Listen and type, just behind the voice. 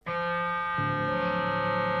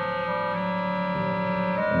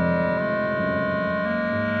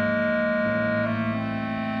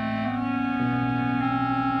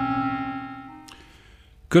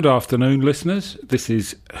Good afternoon, listeners. This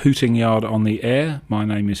is Hooting Yard on the Air. My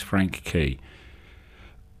name is Frank Key.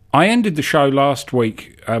 I ended the show last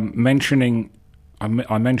week I mentioned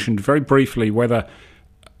very briefly whether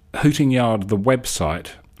Hooting Yard, the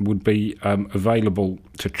website, would be available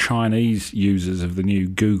to Chinese users of the new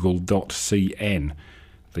Google.cn,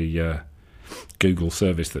 the Google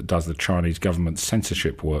service that does the Chinese government's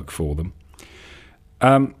censorship work for them.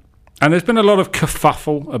 And there's been a lot of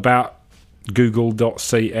kerfuffle about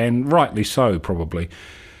Google.cn, rightly so probably.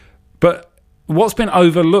 But what's been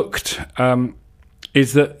overlooked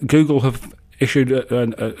is that Google have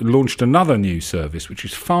launched another new service which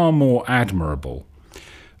is far more admirable.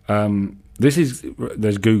 There's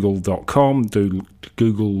Google.com,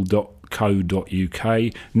 Google.co.uk,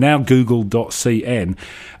 now Google.cn,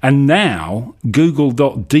 and now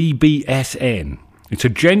Google.dbsn. It's a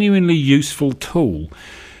genuinely useful tool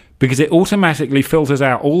because it automatically filters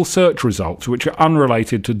out all search results which are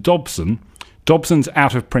unrelated to Dobson's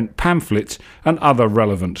out-of-print pamphlets, and other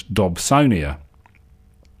relevant Dobsonia.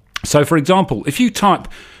 So, for example, if you type,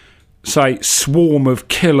 say, swarm of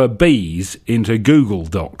killer bees into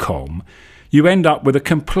google.com, you end up with a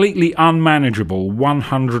completely unmanageable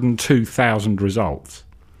 102,000 results.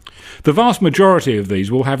 The vast majority of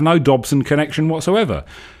these will have no Dobson connection whatsoever.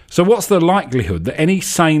 So what's the likelihood that any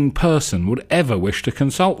sane person would ever wish to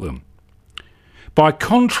consult them? By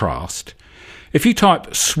contrast, if you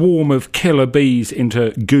type swarm of killer bees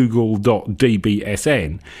into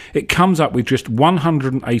google.dbsn, it comes up with just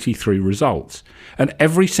 183 results, and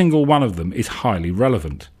every single one of them is highly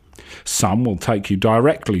relevant. Some will take you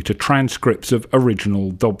directly to transcripts of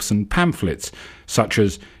original Dobson pamphlets, such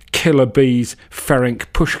as Killer Bees, Ferenc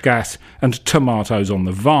Pushgas and Tomatoes on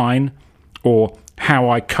the Vine, or How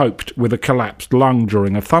I Coped with a Collapsed Lung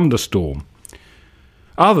During a Thunderstorm.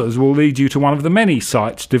 Others will lead you to one of the many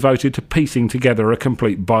sites devoted to piecing together a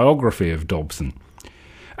complete biography of Dobson.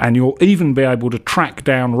 And you'll even be able to track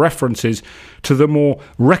down references to the more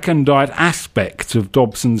recondite aspects of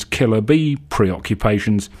Dobson's killer bee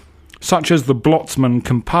preoccupations, such as the Blotzmann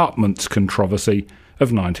Compartments controversy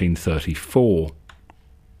of 1934.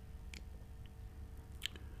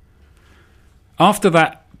 After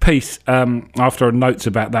that piece, after notes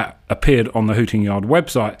about that appeared on the Hooting Yard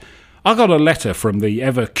website, I got a letter from the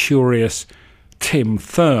ever-curious Tim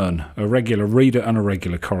Thurn, a regular reader and a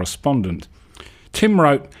regular correspondent. Tim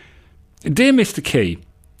wrote, "Dear Mr. Key,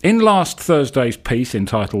 in last Thursday's piece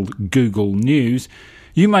entitled Google News,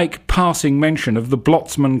 you make passing mention of the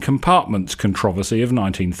Blotzmann Compartments controversy of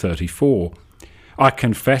 1934. I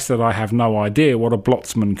confess that I have no idea what a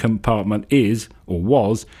Blotzmann compartment is, or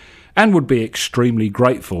was, and would be extremely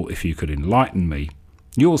grateful if you could enlighten me.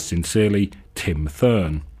 Yours sincerely, Tim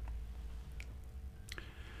Thurn."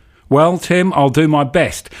 Well, Tim, I'll do my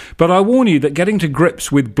best, but I warn you that getting to grips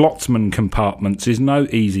with Blotzmann compartments is no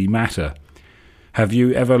easy matter. Have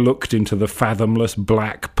you ever looked into the fathomless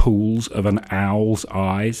black pools of an owl's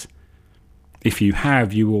eyes? If you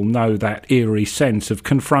have, you will know that eerie sense of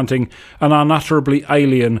confronting an unutterably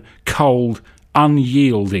alien, cold,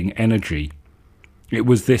 unyielding energy. It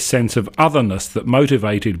was this sense of otherness that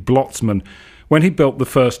motivated Blotzmann when he built the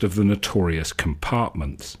first of the notorious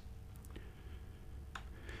compartments.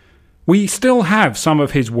 We still have some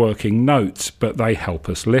of his working notes, but they help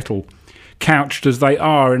us little, couched as they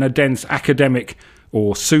are in a dense academic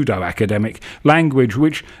or pseudo-academic language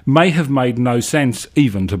which may have made no sense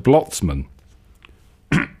even to Blotzmann.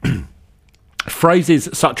 Phrases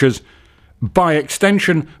such as, "By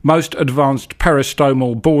extension, most advanced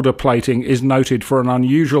peristomal border plating is noted for an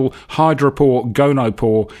unusual hydropore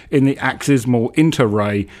gonopore in the axismal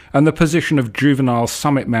interray and the position of juvenile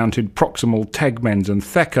summit-mounted proximal tegmens and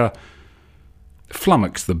theca,"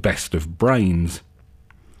 flummox the best of brains.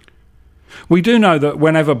 We do know that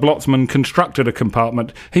whenever Blotzmann constructed a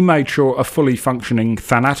compartment, he made sure a fully functioning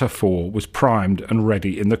thanatophore was primed and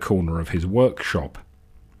ready in the corner of his workshop.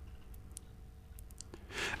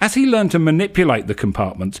 As he learned to manipulate the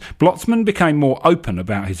compartments, Blotzmann became more open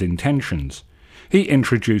about his intentions. He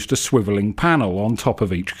introduced a swivelling panel on top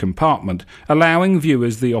of each compartment, allowing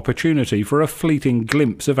viewers the opportunity for a fleeting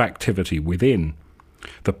glimpse of activity within.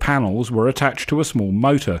 The panels were attached to a small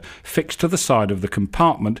motor fixed to the side of the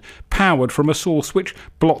compartment, powered from a source which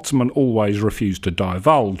Blotzmann always refused to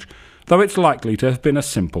divulge, though it's likely to have been a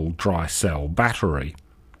simple dry cell battery.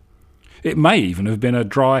 It may even have been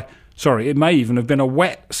a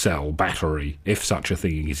wet cell battery, if such a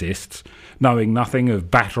thing exists. Knowing nothing of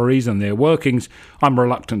batteries and their workings, I'm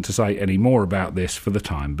reluctant to say any more about this for the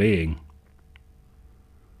time being.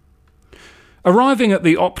 Arriving at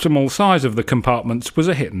the optimal size of the compartments was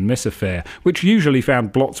a hit-and-miss affair, which usually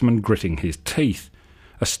found Blotzmann gritting his teeth.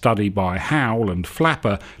 a study by Howell and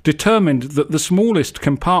Flapper, determined that the smallest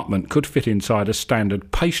compartment could fit inside a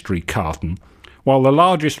standard pastry carton, while the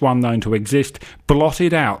largest one known to exist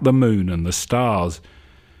blotted out the moon and the stars.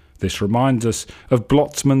 This reminds us of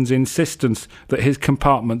Blotzmann's insistence that his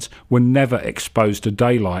compartments were never exposed to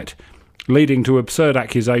daylight, leading to absurd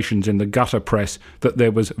accusations in the gutter press that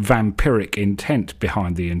there was vampiric intent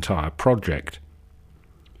behind the entire project.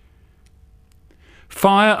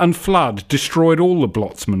 Fire and flood destroyed all the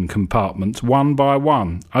Blotzmann compartments one by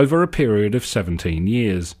one over a period of 17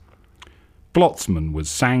 years. Blotzmann was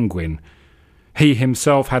sanguine. He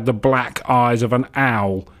himself had the black eyes of an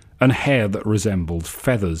owl and hair that resembled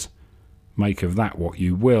feathers. Make of that what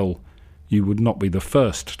you will. You would not be the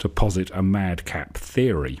first to posit a madcap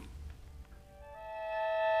theory.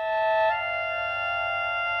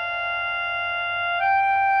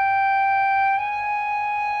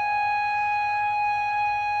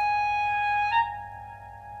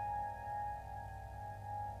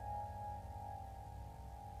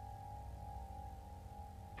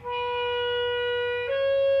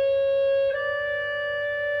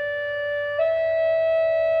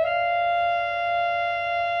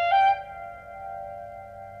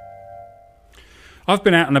 I've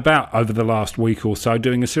been out and about over the last week or so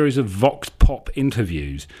doing a series of Vox Pop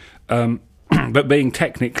interviews, but being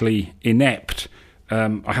technically inept,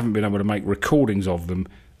 I haven't been able to make recordings of them.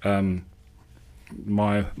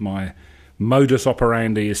 My modus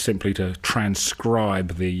operandi is simply to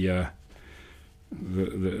transcribe the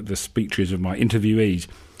speeches of my interviewees.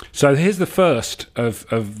 So here's the first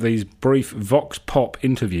of these brief Vox Pop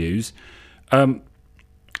interviews, and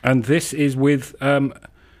this is with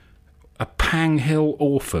a Pang Hill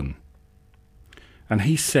orphan. And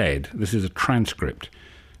he said, this is a transcript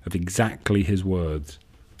of exactly his words.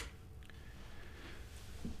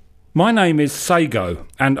 My name is Sago,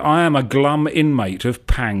 and I am a glum inmate of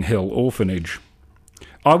Pang Hill Orphanage.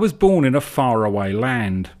 I was born in a faraway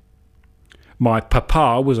land. My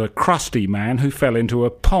papa was a crusty man who fell into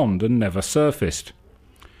a pond and never surfaced.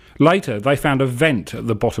 Later they found a vent at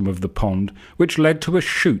the bottom of the pond, which led to a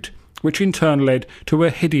chute, which in turn led to a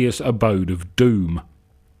hideous abode of doom.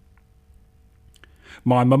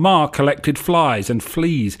 My mamma collected flies and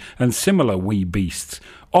fleas and similar wee beasts,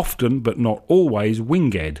 often but not always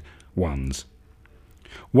winged ones.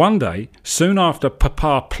 One day, soon after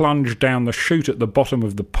papa plunged down the chute at the bottom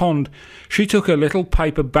of the pond, she took a little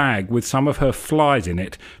paper bag with some of her flies in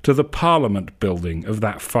it to the Parliament building of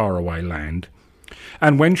that faraway land.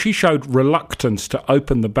 And when she showed reluctance to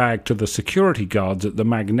open the bag to the security guards at the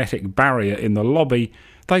magnetic barrier in the lobby,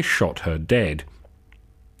 they shot her dead.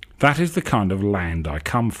 That is the kind of land I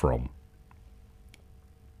come from.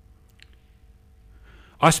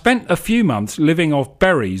 I spent a few months living off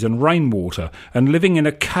berries and rainwater and living in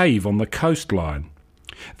a cave on the coastline.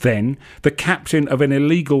 Then the captain of an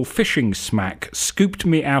illegal fishing smack scooped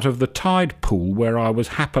me out of the tide pool where I was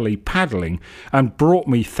happily paddling and brought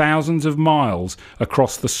me thousands of miles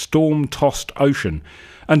across the storm-tossed ocean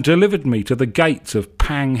and delivered me to the gates of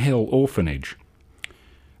Pang Hill Orphanage.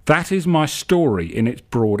 That is my story in its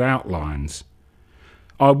broad outlines.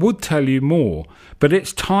 I would tell you more, but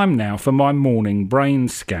it's time now for my morning brain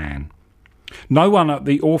scan. No one at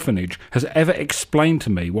the orphanage has ever explained to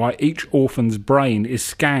me why each orphan's brain is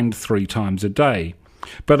scanned 3 times a day,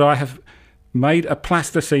 but I have made a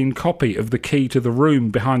plasticine copy of the key to the room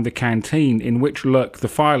behind the canteen in which lurk the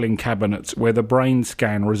filing cabinets where the brain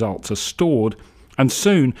scan results are stored, and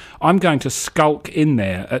soon I'm going to skulk in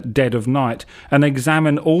there at dead of night and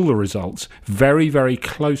examine all the results very, very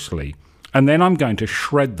closely, and then I'm going to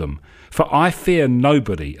shred them, for I fear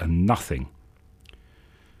nobody and nothing.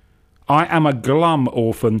 I am a glum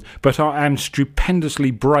orphan, but I am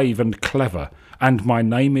stupendously brave and clever, and my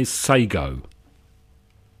name is Sago.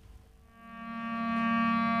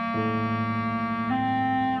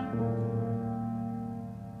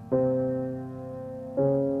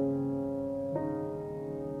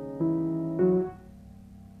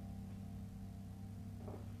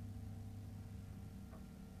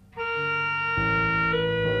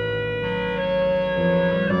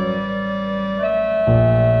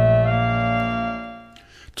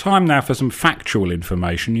 Time now for some factual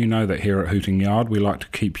information. You know that here at Hooting Yard we like to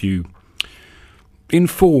keep you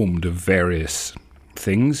informed of various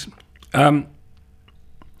things.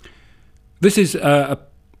 This is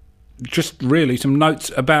just really some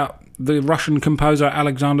notes about the Russian composer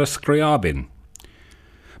Alexander Scriabin.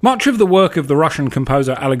 Much of the work of the Russian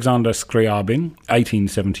composer Alexander Scriabin,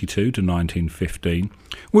 1872 to 1915,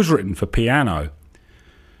 was written for piano.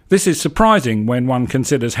 This is surprising when one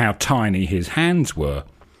considers how tiny his hands were.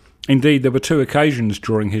 Indeed, there were 2 occasions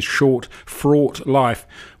during his short, fraught life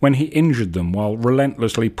when he injured them while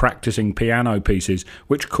relentlessly practising piano pieces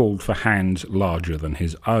which called for hands larger than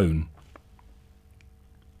his own.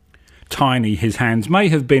 Tiny his hands may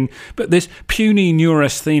have been, but this puny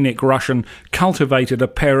neurasthenic Russian cultivated a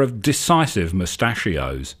pair of decisive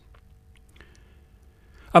mustachios.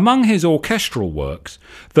 Among his orchestral works,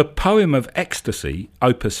 the Poem of Ecstasy,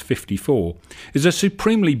 Opus 54, is a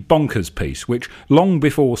supremely bonkers piece which, long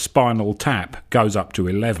before Spinal Tap, goes up to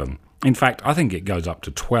 11. In fact, I think it goes up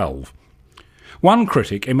to 12. One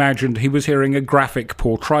critic imagined he was hearing a graphic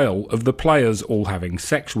portrayal of the players all having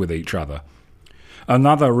sex with each other.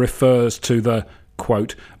 Another refers to the,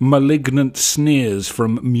 quote, malignant sneers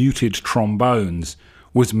from muted trombones.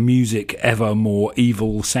 Was music ever more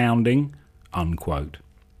evil sounding? Unquote.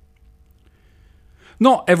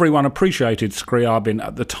 Not everyone appreciated Scriabin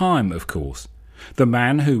at the time, of course. The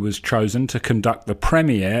man who was chosen to conduct the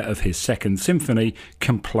premiere of his Second Symphony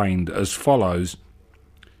complained as follows.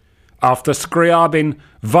 After Scriabin,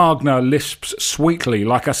 Wagner lisps sweetly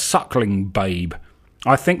like a suckling babe.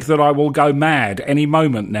 I think that I will go mad any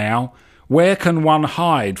moment now. Where can one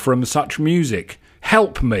hide from such music?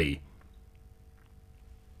 Help me!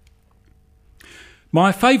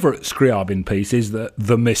 My favourite Scriabin piece is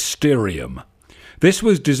the Mysterium. This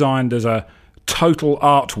was designed as a total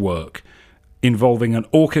artwork involving an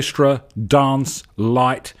orchestra, dance,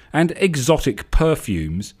 light and exotic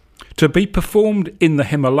perfumes to be performed in the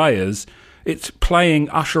Himalayas. Its playing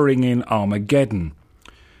ushering in Armageddon.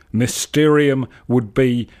 Mysterium would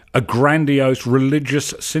be a grandiose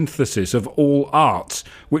religious synthesis of all arts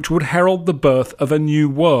which would herald the birth of a new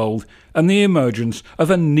world and the emergence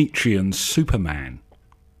of a Nietzschean Superman.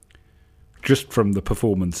 Just from the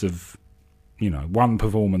performance of, one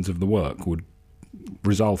performance of the work would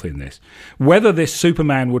result in this. Whether this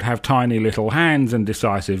Superman would have tiny little hands and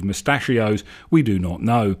decisive mustachios, we do not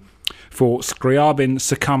know, for Scriabin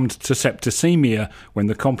succumbed to septicemia when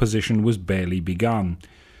the composition was barely begun,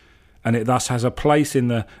 and it thus has a place in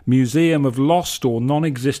the Museum of Lost or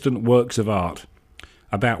Non-Existent Works of Art,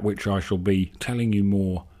 about which I shall be telling you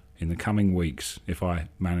more in the coming weeks if I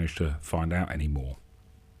manage to find out any more.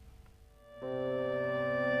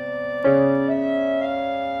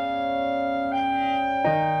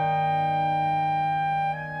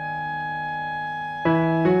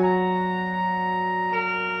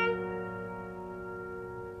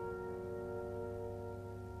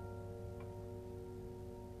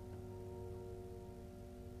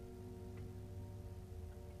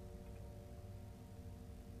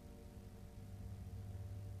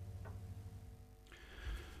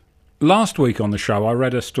 Last week on the show I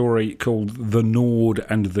read a story called The Gnawed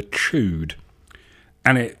and the Chewed,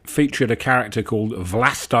 and it featured a character called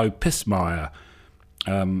Vlasto Pismire,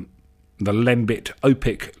 the Lembit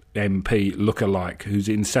Opic MP look-alike whose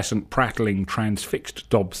incessant prattling transfixed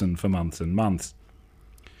Dobson for months and months.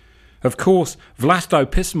 Of course, Vlasto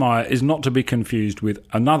Pismire is not to be confused with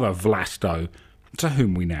another Vlasto, to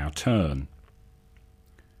whom we now turn.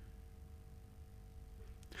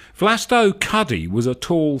 Vlasto Cuddy was a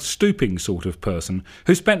tall, stooping sort of person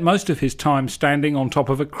who spent most of his time standing on top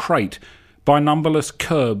of a crate by numberless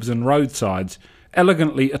curbs and roadsides,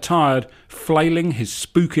 elegantly attired, flailing his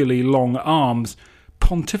spookily long arms,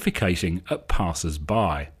 pontificating at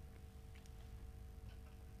passers-by.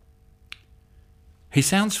 He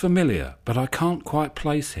sounds familiar, but I can't quite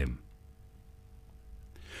place him.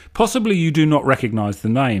 Possibly you do not recognise the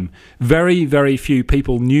name. Very, very few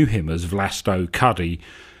people knew him as Vlasto Cuddy,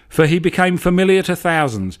 for he became familiar to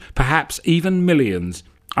thousands, perhaps even millions,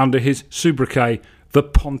 under his sobriquet, the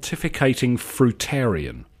Pontificating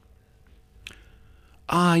Fruitarian.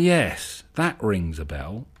 Ah yes, that rings a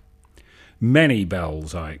bell. Many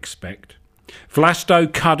bells, I expect.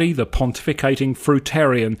 Vlasto Cuddy, the Pontificating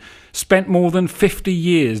Fruitarian, spent more than 50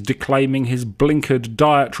 years declaiming his blinkered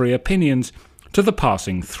dietary opinions to the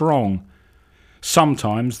passing throng.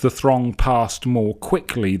 Sometimes the throng passed more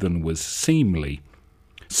quickly than was seemly.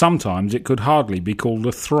 Sometimes it could hardly be called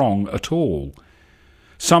a throng at all.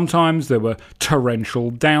 Sometimes there were torrential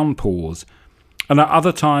downpours, and at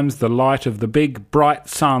other times the light of the big, bright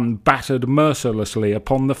sun battered mercilessly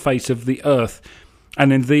upon the face of the earth,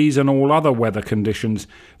 and in these and all other weather conditions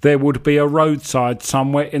there would be a roadside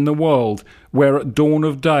somewhere in the world where at dawn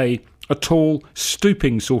of day a tall,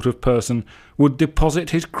 stooping sort of person would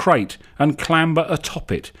deposit his crate and clamber atop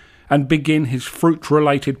it and begin his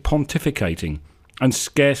fruit-related pontificating, and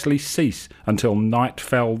scarcely cease until night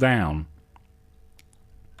fell down.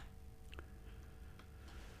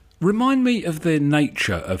 Remind me of the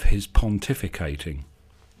nature of his pontificating.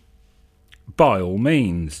 By all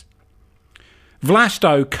means.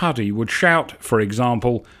 Vlasto Cuddy would shout, for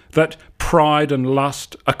example, that pride and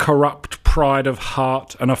lust, a corrupt pride of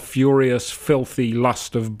heart and a furious, filthy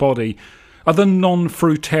lust of body, are the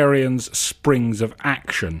non-fruitarian's springs of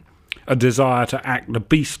action, a desire to act the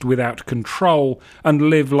beast without control and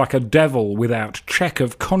live like a devil without check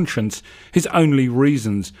of conscience, his only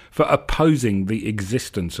reasons for opposing the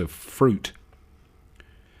existence of fruit.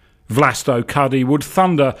 Vlasto Cuddy would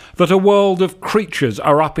thunder that a world of creatures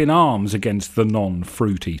are up in arms against the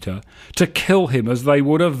non-fruit eater, to kill him as they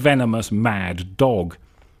would a venomous mad dog.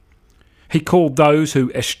 He called those who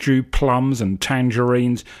eschew plums and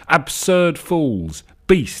tangerines absurd fools,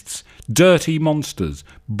 beasts, dirty monsters,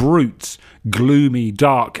 brutes, gloomy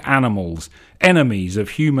dark animals, enemies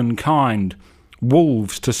of humankind,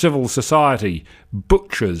 wolves to civil society,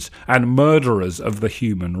 butchers and murderers of the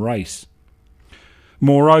human race.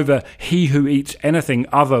 Moreover, he who eats anything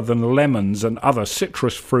other than lemons and other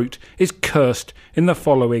citrus fruit is cursed in the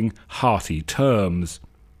following hearty terms.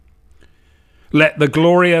 Let the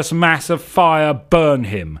glorious mass of fire burn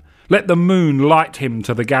him. Let the moon light him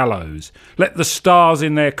to the gallows. Let the stars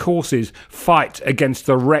in their courses fight against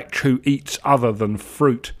the wretch who eats other than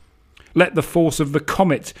fruit. Let the force of the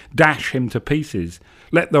comets dash him to pieces.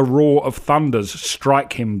 Let the roar of thunders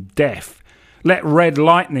strike him deaf. Let red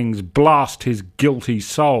lightnings blast his guilty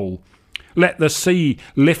soul. Let the sea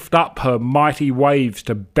lift up her mighty waves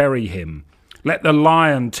to bury him. Let the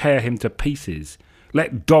lion tear him to pieces.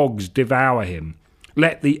 Let dogs devour him.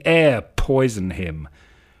 Let the air poison him.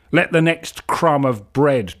 Let the next crumb of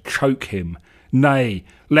bread choke him. Nay,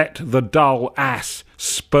 let the dull ass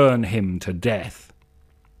spurn him to death.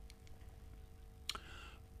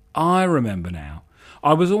 I remember now.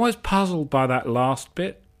 I was always puzzled by that last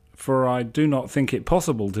bit, for I do not think it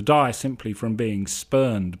possible to die simply from being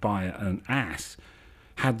spurned by an ass,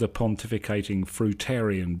 had the pontificating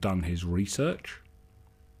fruitarian done his research.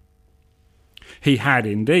 He had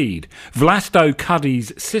indeed. Vlasto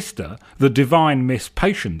Cuddy's sister, the divine Miss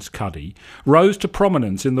Patience Cuddy, rose to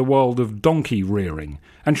prominence in the world of donkey rearing,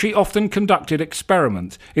 and she often conducted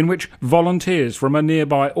experiments in which volunteers from a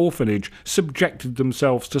nearby orphanage subjected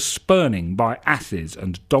themselves to spurning by asses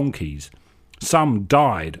and donkeys. Some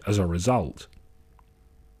died as a result.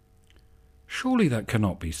 Surely that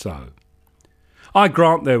cannot be so. I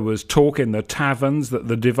grant there was talk in the taverns that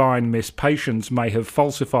the divine Miss Patience may have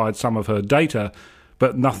falsified some of her data,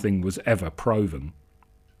 but nothing was ever proven.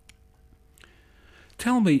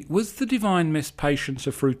 Tell me, was the divine Miss Patience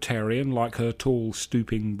a fruitarian like her tall,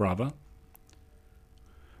 stooping brother?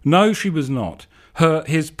 No, she was not.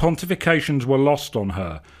 His pontifications were lost on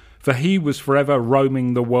her, for he was forever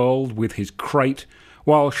roaming the world with his crate,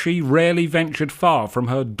 while she rarely ventured far from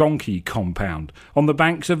her donkey compound on the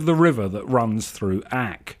banks of the river that runs through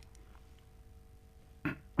Ack.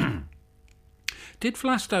 Did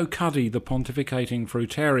Vlasto Cuddy, the pontificating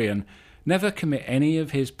fruitarian, never commit any of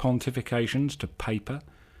his pontifications to paper?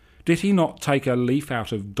 Did he not take a leaf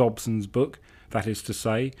out of Dobson's book, that is to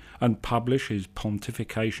say, and publish his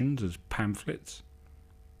pontifications as pamphlets?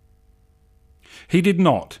 He did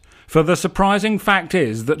not, for the surprising fact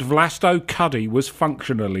is that Vlasto Cuddy was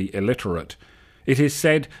functionally illiterate. It is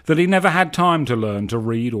said that he never had time to learn to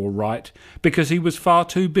read or write, because he was far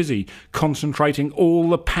too busy concentrating all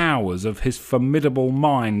the powers of his formidable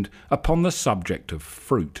mind upon the subject of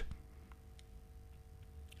fruit.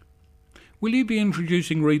 Will you be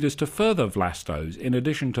introducing readers to further Vlastos in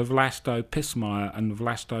addition to Vlasto Pismire and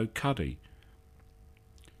Vlasto Cuddy?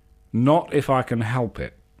 Not if I can help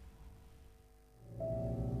it.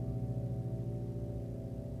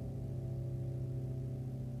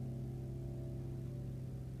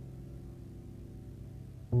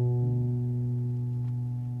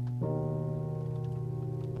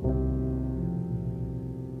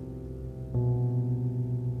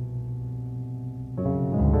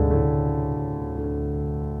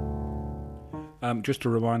 Just to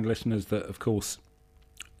remind listeners that, of course,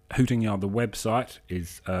 Hooting Yard, the website,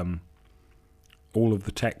 is all of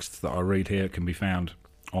the texts that I read here can be found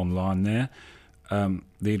online there.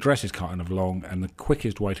 The address is kind of long, and the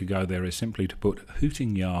quickest way to go there is simply to put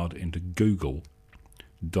Hooting Yard into google.com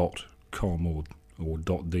or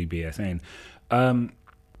 .dbsn, and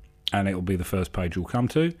it will be the first page you'll come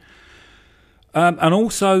to. And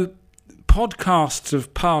also, podcasts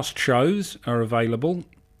of past shows are available.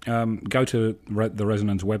 Go to the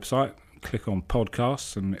Resonance website, click on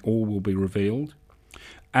podcasts, and it all will be revealed.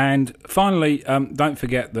 And finally, don't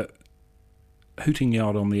forget that Hooting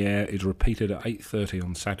Yard on the Air is repeated at 8:30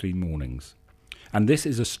 on Saturday mornings. And this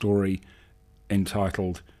is a story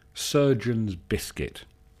entitled Surgeon's Biscuit.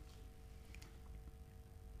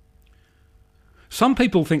 Some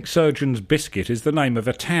people think Surgeon's Biscuit is the name of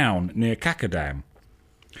a town near Kakadam.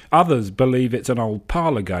 Others believe it's an old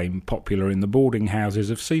parlour game popular in the boarding houses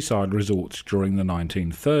of seaside resorts during the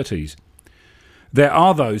 1930s. There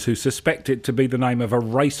are those who suspect it to be the name of a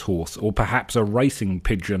racehorse or perhaps a racing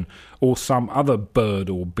pigeon or some other bird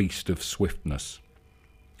or beast of swiftness.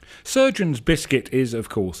 Surgeon's Biscuit is, of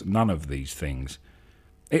course, none of these things.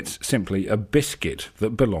 It's simply a biscuit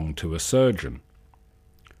that belonged to a surgeon.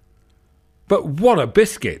 But what a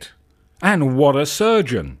biscuit! And what a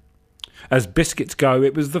surgeon! As biscuits go,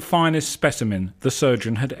 it was the finest specimen the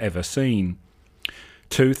surgeon had ever seen.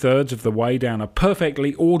 2/3 of the way down a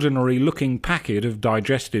perfectly ordinary-looking packet of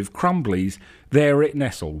digestive crumblies, there it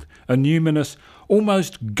nestled, a numinous,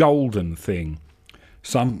 almost golden thing,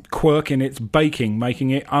 some quirk in its baking making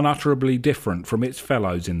it unutterably different from its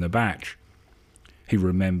fellows in the batch. He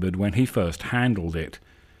remembered when he first handled it.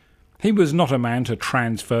 He was not a man to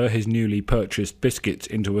transfer his newly purchased biscuits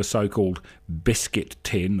into a so-called biscuit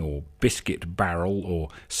tin or biscuit barrel or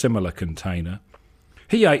similar container.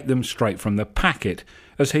 He ate them straight from the packet,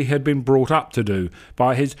 as he had been brought up to do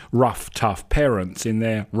by his rough, tough parents in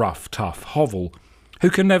their rough, tough hovel, who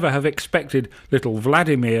can never have expected little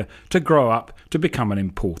Vladimir to grow up to become an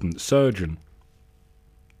important surgeon.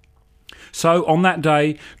 So on that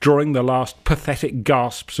day, during the last pathetic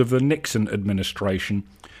gasps of the Nixon administration,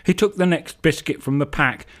 he took the next biscuit from the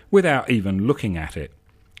pack without even looking at it.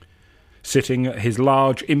 Sitting at his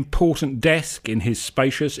large, important desk in his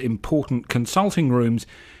spacious, important consulting rooms,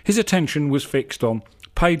 his attention was fixed on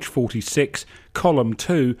page 46, column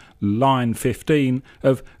 2, line 15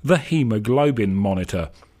 of the Hemoglobin Monitor,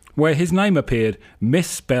 where his name appeared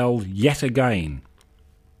misspelled yet again.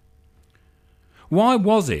 Why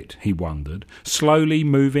was it, he wondered, slowly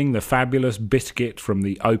moving the fabulous biscuit from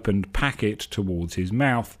the opened packet towards his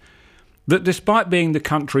mouth, that despite being the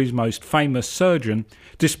country's most famous surgeon,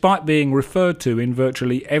 despite being referred to in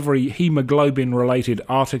virtually every hemoglobin-related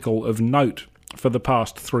article of note for the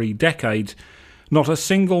past 3 decades, not a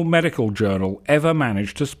single medical journal ever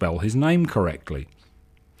managed to spell his name correctly?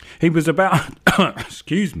 He was about...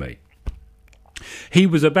 excuse me. He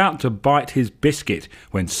was about to bite his biscuit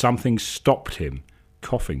when something stopped him.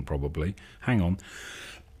 Coughing, probably. Hang on.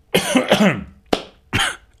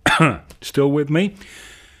 Still with me?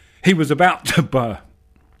 He was about to bite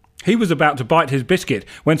his biscuit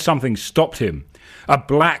when something stopped him. A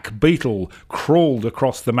black beetle crawled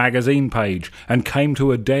across the magazine page and came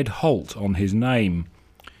to a dead halt on his name.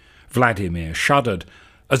 Vladimir shuddered,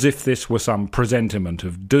 as if this were some presentiment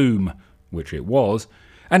of doom, which it was,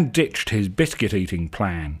 and ditched his biscuit-eating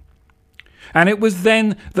plan. And it was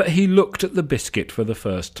then that he looked at the biscuit for the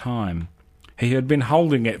first time. He had been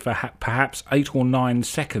holding it for perhaps 8 or 9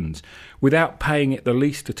 seconds, without paying it the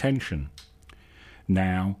least attention.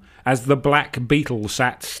 Now, as the black beetle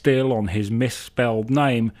sat still on his misspelled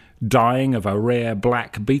name, dying of a rare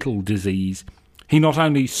black beetle disease, he not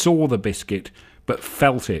only saw the biscuit, but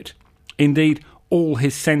felt it. Indeed, all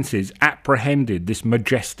his senses apprehended this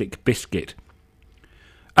majestic biscuit.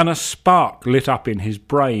 And a spark lit up in his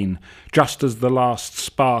brain, just as the last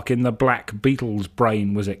spark in the black beetle's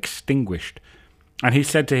brain was extinguished. And he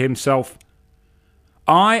said to himself,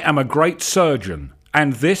 "I am a great surgeon,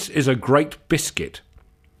 and this is a great biscuit.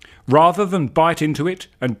 Rather than bite into it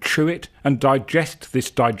and chew it and digest this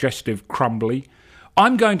digestive crumbly,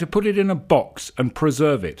 I'm going to put it in a box and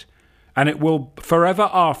preserve it, and it will forever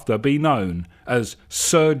after be known as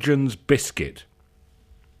Surgeon's Biscuit."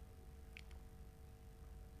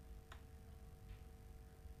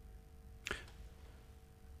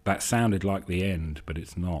 That sounded like the end, but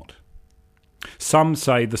it's not. Some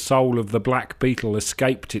say the soul of the black beetle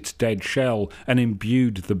escaped its dead shell and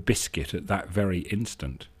imbued the biscuit at that very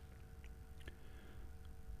instant.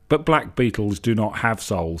 But black beetles do not have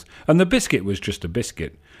souls, and the biscuit was just a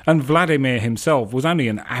biscuit, and Vladimir himself was only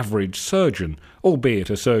an average surgeon, albeit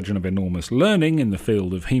a surgeon of enormous learning in the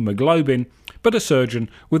field of hemoglobin, but a surgeon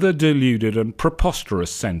with a deluded and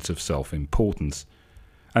preposterous sense of self-importance.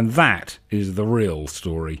 And that is the real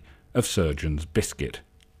story of Surgeon's Biscuit.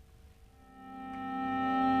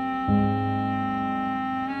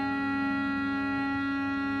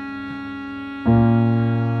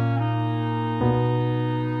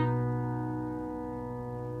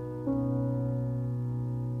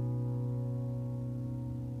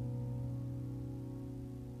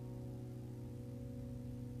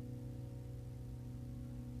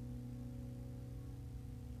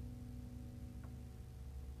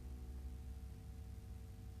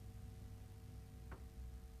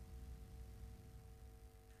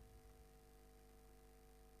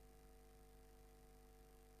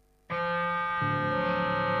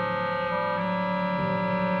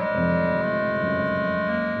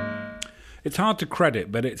 It's hard to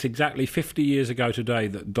credit, but it's exactly 50 years ago today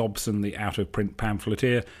that Dobson, the out-of-print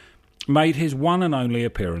pamphleteer, made his one and only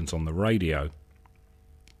appearance on the radio.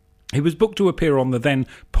 He was booked to appear on the then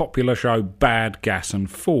popular show Bad Gas and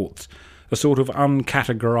Forts, a sort of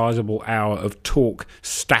uncategorisable hour of talk,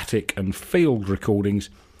 static and field recordings,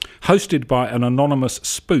 hosted by an anonymous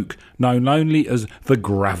spook known only as the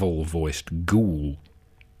gravel-voiced ghoul.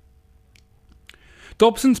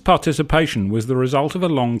 Dobson's participation was the result of a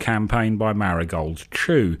long campaign by Marigold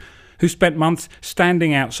Chew, who spent months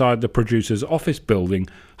standing outside the producer's office building,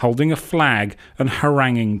 holding a flag and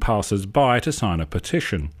haranguing passers-by to sign a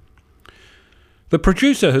petition. The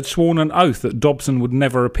producer had sworn an oath that Dobson would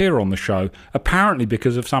never appear on the show, apparently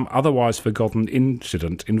because of some otherwise forgotten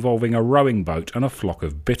incident involving a rowing boat and a flock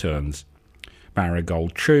of bitterns.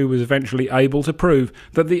 Marigold Chew was eventually able to prove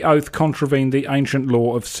that the oath contravened the ancient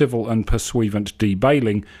law of civil and pursuivant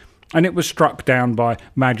debailing, and it was struck down by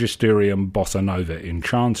Magisterium Bossa Nova in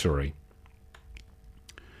Chancery.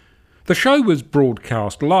 The show was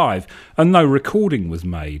broadcast live, and no recording was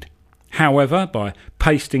made. However, by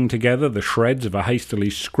pasting together the shreds of a hastily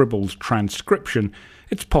scribbled transcription,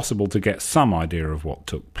 it's possible to get some idea of what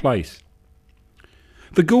took place.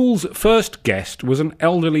 The ghoul's first guest was an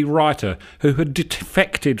elderly writer who had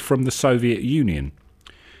defected from the Soviet Union.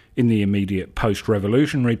 In the immediate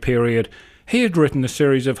post-revolutionary period, he had written a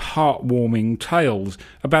series of heartwarming tales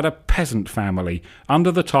about a peasant family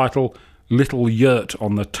under the title Little Yurt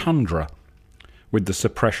on the Tundra. With the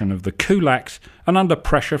suppression of the kulaks and under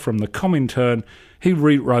pressure from the Comintern, he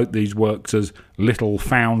rewrote these works as Little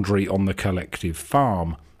Foundry on the Collective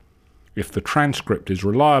Farm. If the transcript is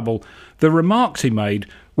reliable, the remarks he made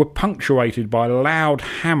were punctuated by loud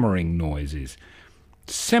hammering noises,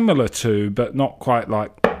 similar to, but not quite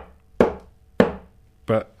like,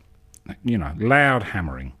 but, loud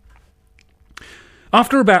hammering.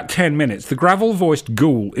 After about 10 minutes, the gravel-voiced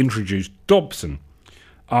ghoul introduced Dobson.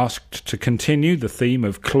 Asked to continue the theme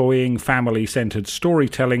of cloying, family-centred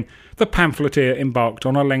storytelling, the pamphleteer embarked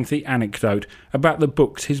on a lengthy anecdote about the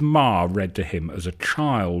books his ma read to him as a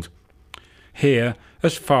child. Here,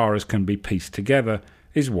 as far as can be pieced together,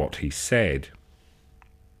 is what he said.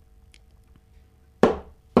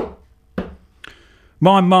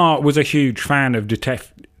 My ma was a huge fan of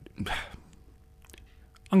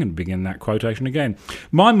I'm going to begin that quotation again.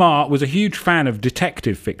 My ma was a huge fan of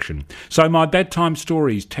detective fiction, so my bedtime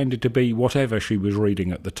stories tended to be whatever she was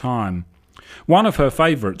reading at the time. One of her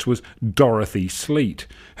favourites was Dorothy Sleet,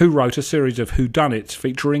 who wrote a series of whodunits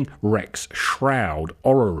featuring Rex Shroud,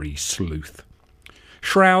 orrery sleuth.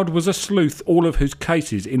 Shroud was a sleuth all of whose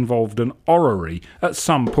cases involved an orrery at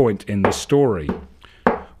some point in the story.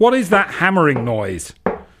 What is that hammering noise?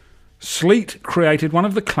 Sleet created one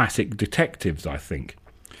of the classic detectives, I think.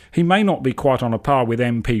 He may not be quite on a par with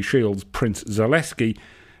MP Shield's Prince Zaleski,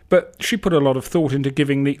 but she put a lot of thought into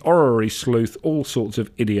giving the orrery sleuth all sorts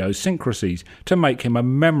of idiosyncrasies to make him a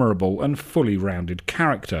memorable and fully rounded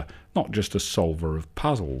character, not just a solver of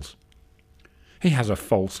puzzles. He has a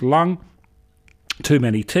false lung, too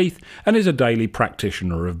many teeth, and is a daily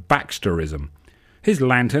practitioner of Baxterism. His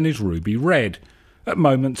lantern is ruby red. At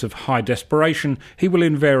moments of high desperation, he will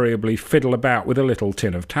invariably fiddle about with a little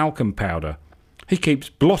tin of talcum powder. He keeps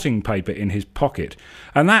blotting paper in his pocket,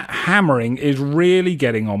 and that hammering is really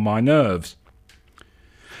getting on my nerves.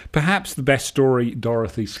 Perhaps the best story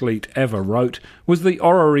Dorothy Sleet ever wrote was The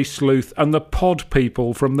Orrery Sleuth and the Pod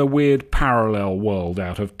People from the weird parallel world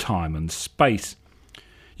out of time and space.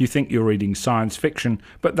 You think you're reading science fiction,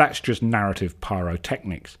 but that's just narrative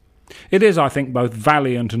pyrotechnics. It is, I think, both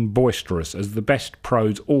valiant and boisterous, as the best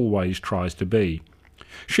prose always tries to be.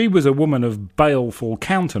 She was a woman of baleful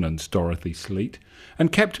countenance, Dorothy Sleet,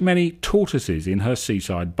 and kept many tortoises in her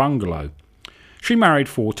seaside bungalow. She married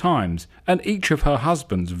 4 times, and each of her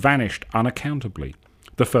husbands vanished unaccountably.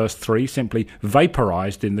 The first 3 simply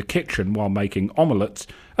vaporised in the kitchen while making omelettes,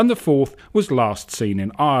 and the 4th was last seen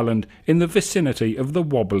in Ireland in the vicinity of the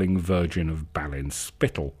wobbling Virgin of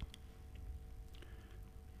Ballinspittle.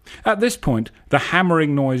 At this point, the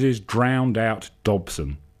hammering noises drowned out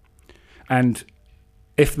Dobson, and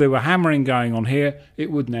if there were hammering going on here,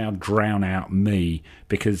 it would now drown out me,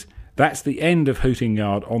 because that's the end of Hooting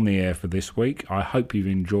Yard on the air for this week. I hope you've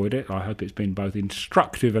enjoyed it. I hope it's been both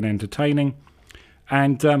instructive and entertaining.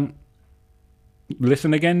 And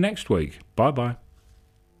listen again next week. Bye-bye.